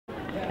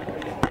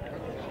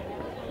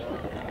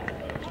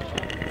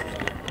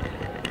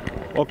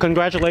Well,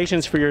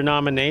 congratulations for your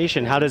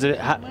nomination. How does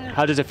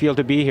it feel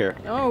to be here?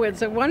 Oh,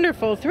 it's a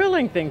wonderful,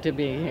 thrilling thing to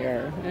be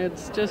here.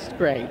 It's just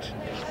great.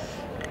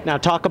 Now,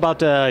 talk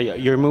about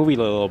your movie a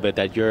little bit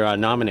that you're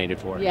nominated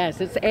for.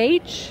 Yes, it's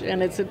H,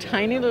 and it's a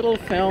tiny little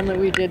film that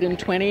we did in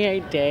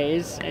 28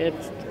 days. It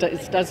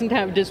doesn't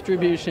have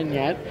distribution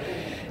yet.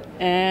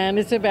 And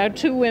it's about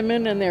two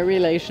women and their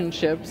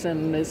relationships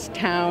in this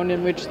town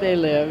in which they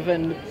live.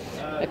 And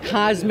a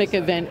cosmic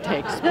event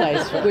takes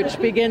place, which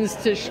begins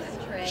to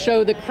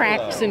show the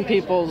cracks in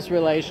people's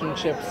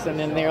relationships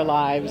and in their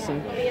lives,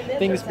 and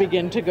things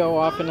begin to go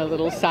off in a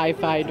little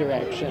sci-fi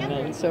direction.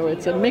 And so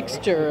it's a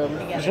mixture of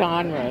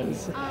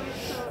genres.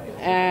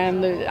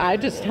 And I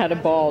just had a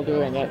ball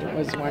doing it. It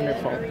was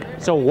wonderful.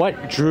 So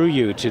what drew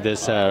you to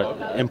this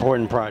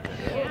important project?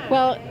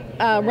 Well,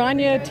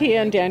 Rania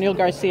Tia and Daniel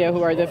Garcia,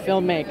 who are the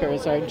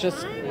filmmakers, are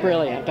just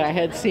brilliant. I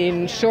had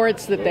seen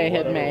shorts that they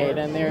had made,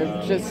 and they're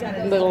just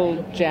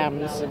little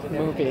gems of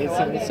movies.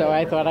 And so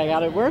I thought, I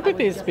got to work with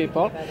these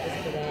people.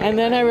 And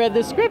then I read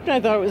the script, and I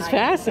thought it was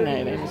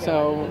fascinating.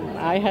 So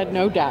I had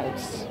no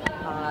doubts.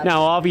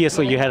 Now,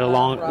 obviously, you had a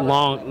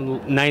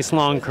nice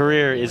long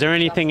career. Is there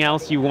anything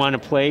else you want to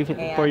play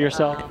for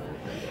yourself?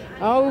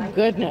 Oh,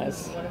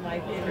 goodness.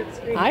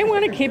 I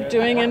want to keep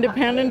doing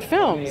independent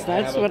films.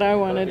 That's what I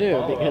want to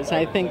do, because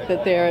I think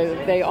that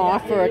they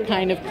offer a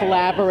kind of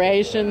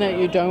collaboration that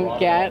you don't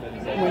get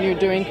when you're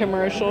doing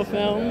commercial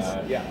films.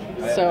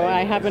 So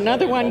I have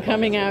another one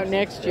coming out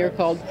next year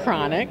called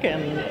Chronic,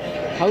 and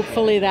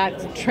hopefully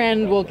that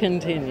trend will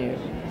continue.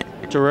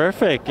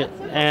 Terrific.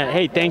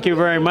 Hey, thank you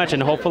very much,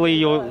 and hopefully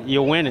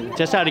you'll win.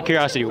 Just out of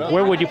curiosity,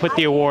 where would you put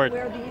the award?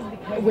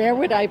 Where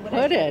would I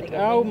put it?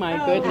 Oh,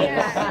 my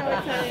goodness.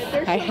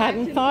 I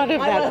hadn't thought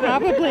of that.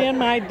 Probably in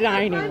my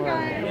dining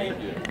room.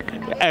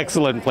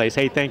 Excellent place.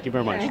 Hey, thank you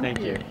very much. Thank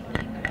you.